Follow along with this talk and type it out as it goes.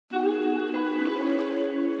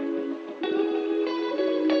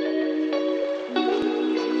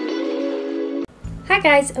Hi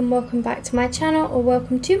guys, and welcome back to my channel, or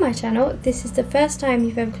welcome to my channel if this is the first time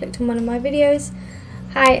you've ever clicked on one of my videos.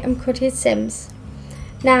 Hi, I'm Cottage-Sims.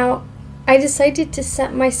 Now, I decided to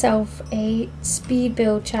set myself a speed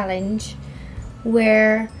build challenge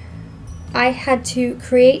where I had to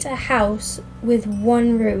create a house with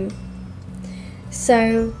one room.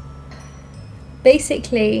 So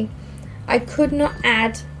basically, I could not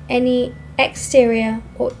add any exterior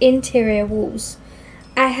or interior walls.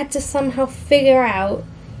 I had to somehow figure out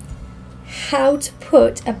how to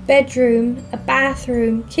put a bedroom, a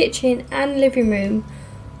bathroom, kitchen and living room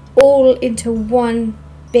all into one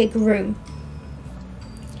big room.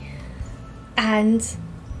 And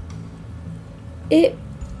it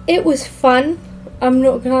was fun, I'm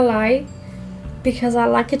not gonna lie, because I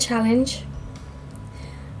like a challenge.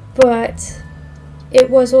 But it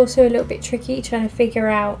was also a little bit tricky trying to figure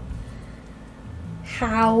out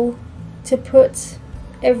how to put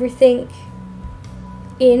everything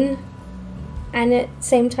in and at the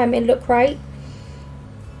same time it looked right.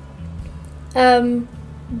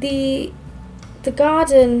 The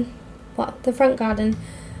garden, well, the front garden,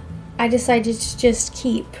 I decided to just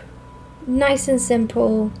keep nice and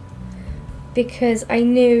simple because I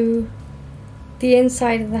knew the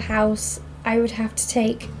inside of the house I would have to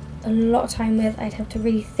take a lot of time with. I'd have to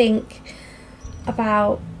really think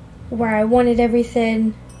about where I wanted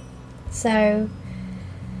everything, so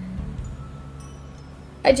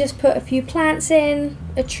I just put a few plants in,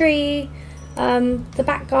 a tree. The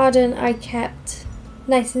back garden I kept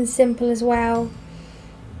nice and simple as well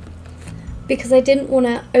because I didn't want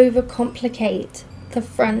to overcomplicate the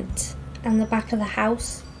front and the back of the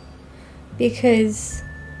house, because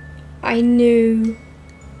I knew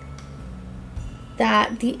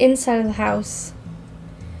that the inside of the house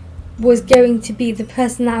was going to be the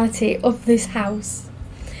personality of this house,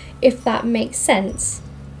 if that makes sense.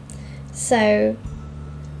 So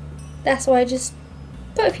that's why I just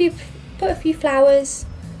put a few flowers,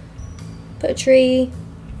 put a tree,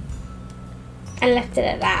 and left it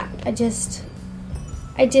at that. I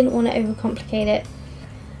didn't want to overcomplicate it.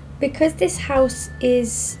 Because this house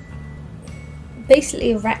is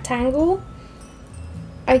basically a rectangle,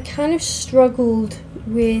 I kind of struggled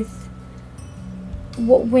with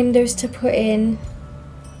what windows to put in,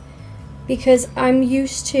 because I'm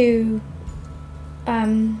used to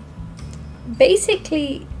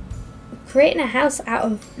basically creating a house out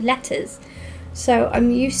of letters. So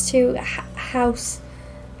I'm used to a house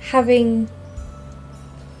having,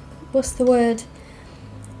 what's the word,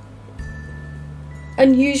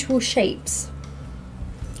 unusual shapes.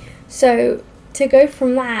 So to go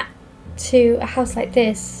from that to a house like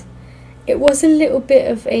this, it was a little bit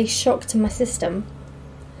of a shock to my system.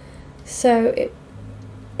 So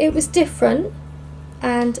it was different,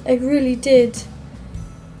 and I really did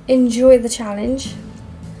enjoy the challenge.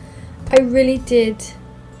 I really did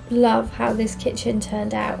love how this kitchen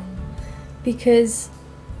turned out, because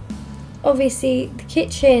obviously the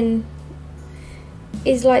kitchen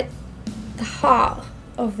is like the heart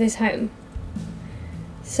of this home.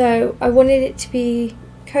 So I wanted it to be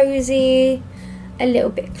cozy, a little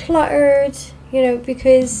bit cluttered, you know,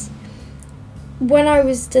 because when I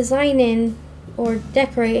was designing or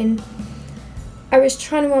decorating, I was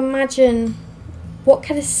trying to imagine what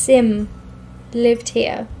kind of sim lived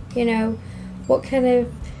here, you know, what kind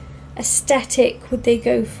of aesthetic would they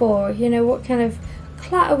go for, you know, what kind of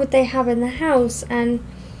clutter would they have in the house. And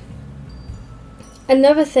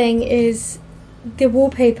another thing is the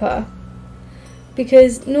wallpaper,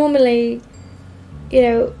 because normally, you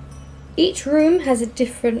know, each room has a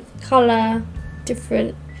different colour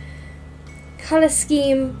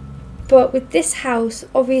scheme, but with this house,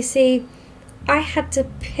 obviously, I had to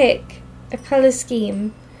pick a colour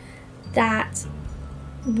scheme that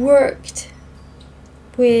worked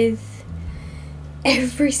with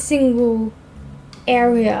every single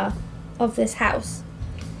area of this house.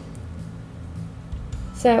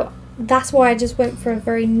 So that's why I just went for a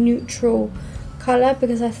very neutral colour,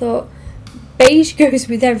 because I thought beige goes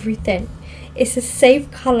with everything. It's a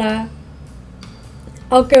safe colour.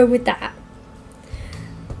 I'll go with that.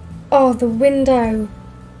 Oh, the window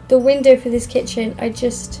for this kitchen,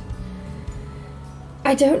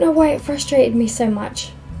 I don't know why it frustrated me so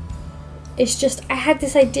much. It's just, I had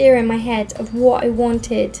this idea in my head of what I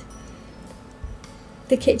wanted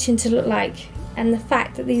the kitchen to look like, and the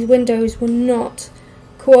fact that these windows were not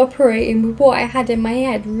cooperating with what I had in my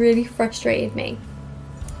head really frustrated me.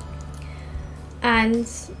 And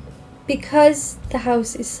because the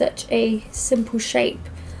house is such a simple shape,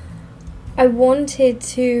 I wanted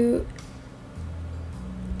to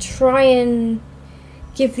try and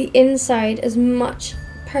give the inside as much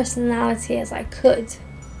personality as I could.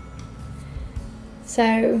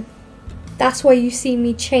 So that's why you see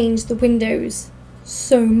me change the windows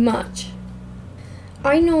so much.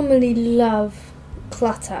 I normally love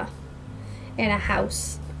clutter in a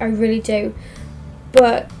house, I really do,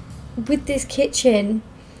 but with this kitchen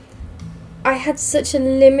I had such a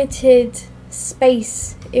limited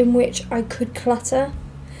space in which I could clutter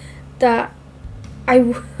that I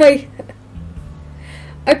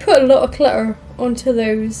put a lot of clutter onto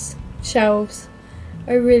those shelves.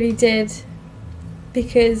 I really did,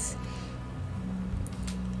 because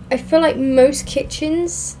I feel like most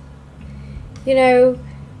kitchens, you know,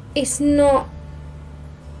 it's not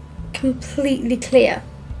completely clear.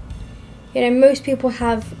 You know, most people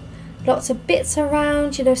have lots of bits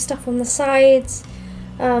around, you know, stuff on the sides.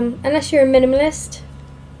 Unless you're a minimalist,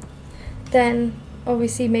 then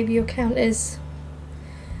obviously maybe your counters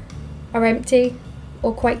are empty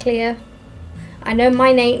or quite clear. I know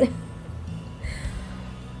mine ain't.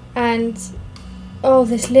 And oh,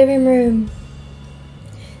 this living room.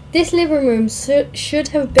 This living room should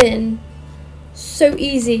have been so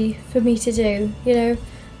easy for me to do, you know,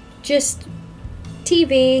 just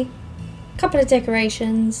TV, a couple of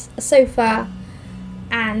decorations, a sofa,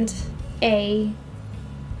 and a,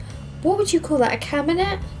 what would you call that, a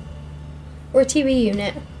cabinet? Or a TV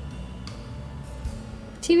unit?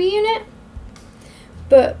 TV unit?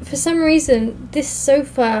 But for some reason, this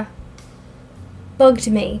sofa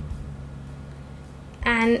bugged me.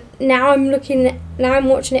 And now I'm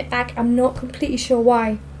watching it back, I'm not completely sure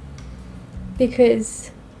why.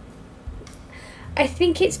 Because I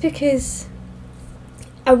think it's because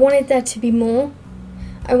I wanted there to be more.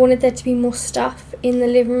 I wanted there to be more stuff in the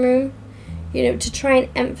living room, you know, to try and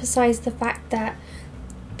emphasize the fact that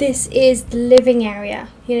this is the living area.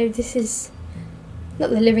 You know, this is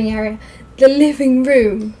not the living area, the living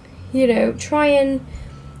room. You know, try and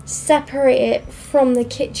separate it from the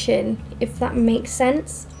kitchen, if that makes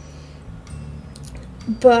sense.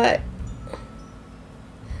 But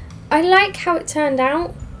I like how it turned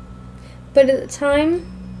out, but at the time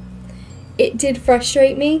it did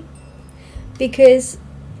frustrate me because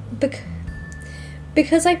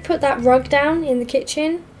I put that rug down in the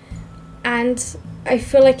kitchen, and I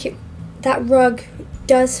feel like that rug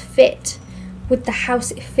does fit with the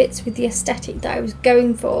house, it fits with the aesthetic that I was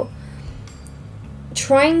going for.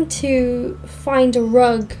 Trying to find a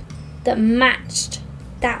rug that matched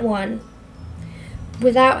that one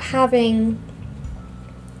without having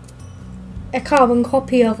a carbon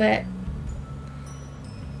copy of it,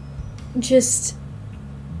 just,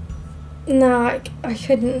 no, I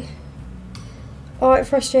couldn't. Oh, it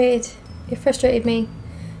frustrated me.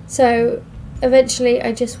 So eventually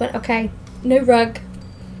I just went, okay, no rug,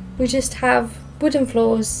 we just have wooden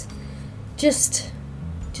floors, just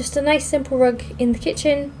a nice simple rug in the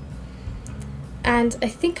kitchen. And I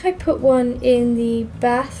think I put one in the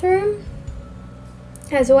bathroom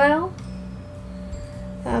as well.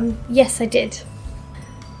 Yes, I did.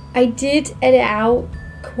 I did edit out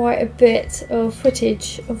quite a bit of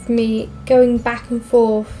footage of me going back and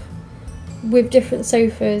forth with different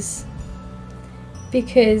sofas,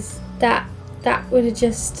 because that would have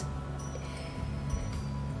just,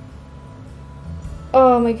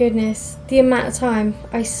 oh my goodness, the amount of time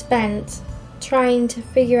I spent trying to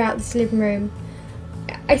figure out this living room.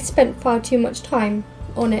 I spent far too much time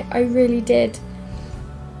on it, I really did.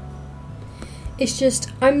 It's just,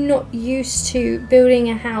 I'm not used to building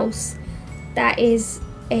a house that is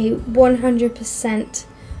a 100%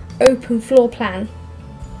 open floor plan.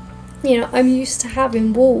 You know, I'm used to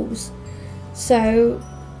having walls, so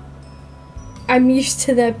I'm used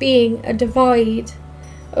to there being a divide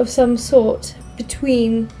of some sort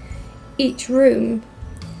between each room.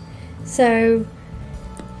 So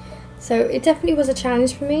it definitely was a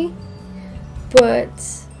challenge for me,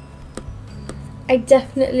 but I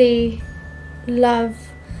definitely love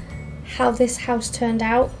how this house turned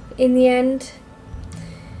out in the end,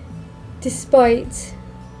 despite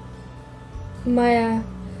my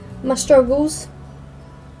struggles.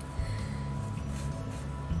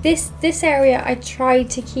 This area I tried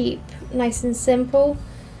to keep nice and simple.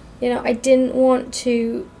 You know, I didn't want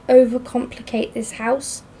to overcomplicate this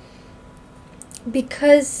house,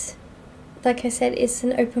 because, like I said, it's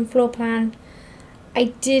an open floor plan. I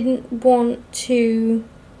didn't want to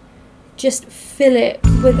just fill it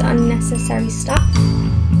with unnecessary stuff.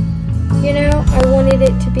 You know, I wanted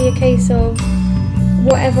it to be a case of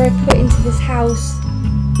whatever I put into this house,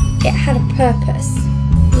 it had a purpose.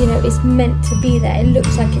 You know, it's meant to be there. It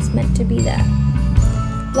looks like it's meant to be there.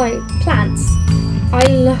 Like plants. I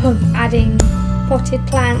love adding potted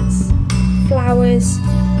plants, flowers,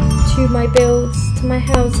 to my builds, to my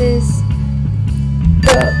houses.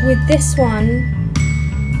 But with this one,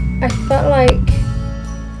 I felt like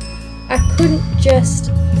I couldn't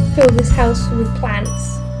just fill this house with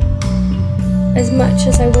plants as much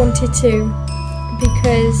as I wanted to,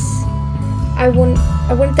 because I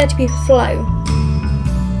wanted there to be flow,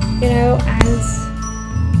 you know. And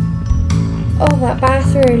oh, that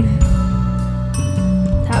bathroom,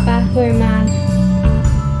 man,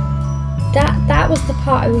 that was the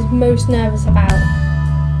part I was most nervous about,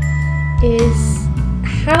 is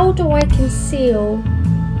how do I conceal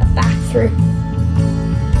a bathroom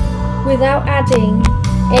without adding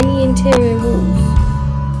any interior walls?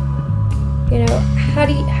 You know, how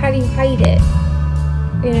do you hide it?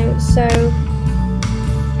 You know, so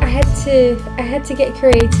I had to get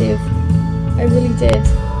creative. I really did.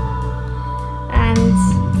 And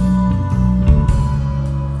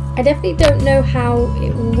I definitely don't know how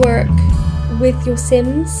it will work with your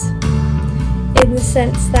Sims, in the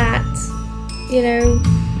sense that, you know,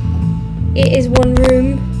 it is one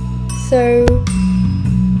room, so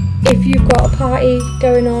if you've got a party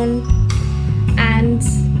going on and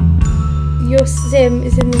your Sim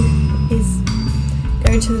is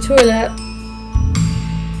going to the toilet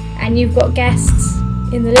and you've got guests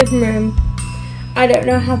in the living room, I don't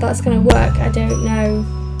know how that's going to work. I don't know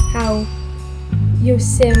how your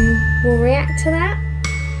Sim will react to that.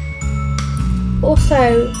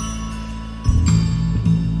 Also,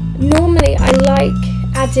 normally I like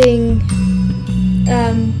adding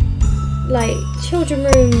like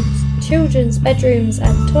children's bedrooms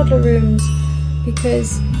and toddler rooms,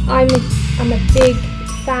 because I'm a big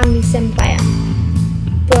family Sim player.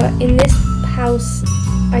 But in this house,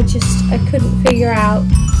 I couldn't figure out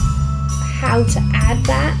how to add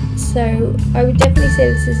that, so I would definitely say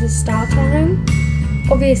this is a starter home.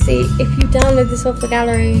 Obviously, if you download this off the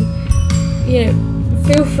gallery, you know,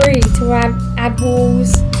 feel free to add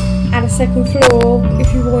walls, add a second floor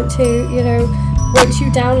if you want to. You know, once you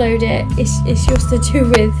download it, it's yours to do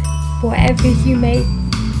with whatever you may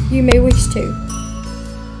wish to.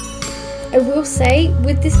 I will say,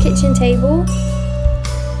 with this kitchen table,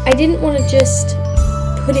 I didn't want to just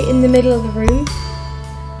put it in the middle of the room,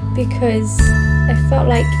 because I felt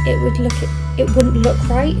like it wouldn't look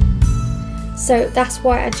right. So that's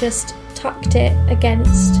why I just tucked it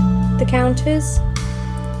against the counters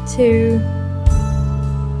to,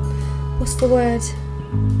 what's the word?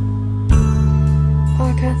 Oh,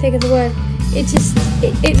 I can't think of the word.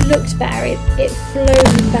 It looked better. It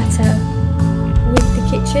flowed better with the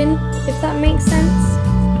kitchen, if that makes sense.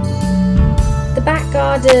 The back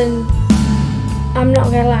garden, I'm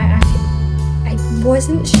not gonna lie, I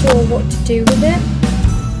wasn't sure what to do with it.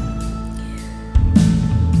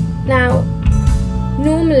 Now,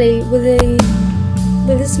 normally with a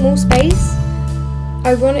small space,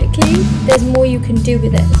 ironically, there's more you can do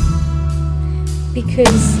with it,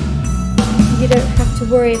 because you don't have to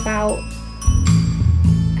worry about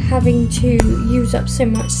having to use up so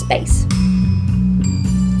much space.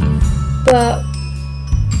 But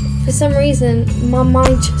for some reason, my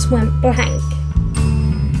mind just went blank,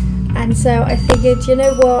 and so I figured, you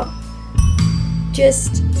know what,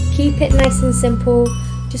 just keep it nice and simple.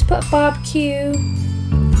 Just put a barbecue,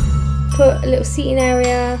 put a little seating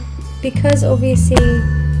area, because obviously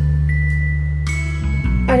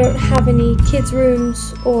I don't have any kids'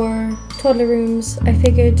 rooms or toddler rooms. I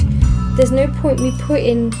figured there's no point me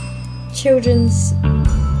putting children's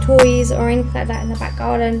toys or anything like that in the back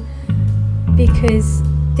garden, because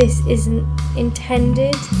this isn't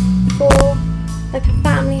intended for like a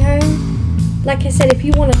family home. Like I said, if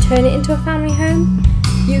you want to turn it into a family home,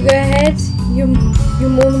 you go ahead, you're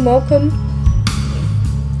more than welcome.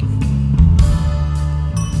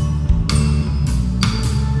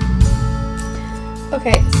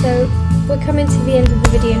 Okay, so we're coming to the end of the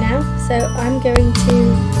video now, so I'm going to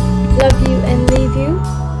love you and leave you.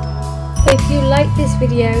 So if you like this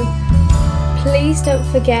video, please don't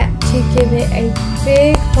forget to give it a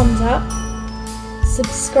big thumbs up,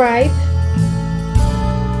 subscribe,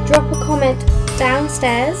 drop a comment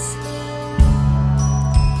downstairs.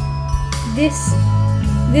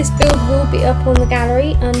 This build will be up on the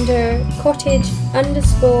gallery under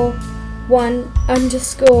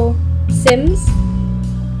cottage_1_sims.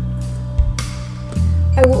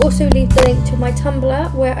 I will also leave the link to my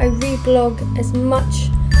Tumblr, where I reblog as much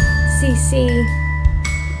CC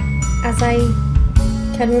as I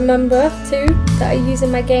can remember that I use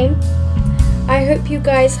in my game. I hope you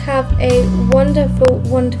guys have a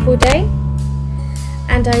wonderful day,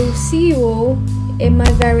 and I will see you all in my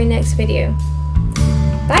very next video.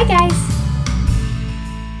 Bye guys!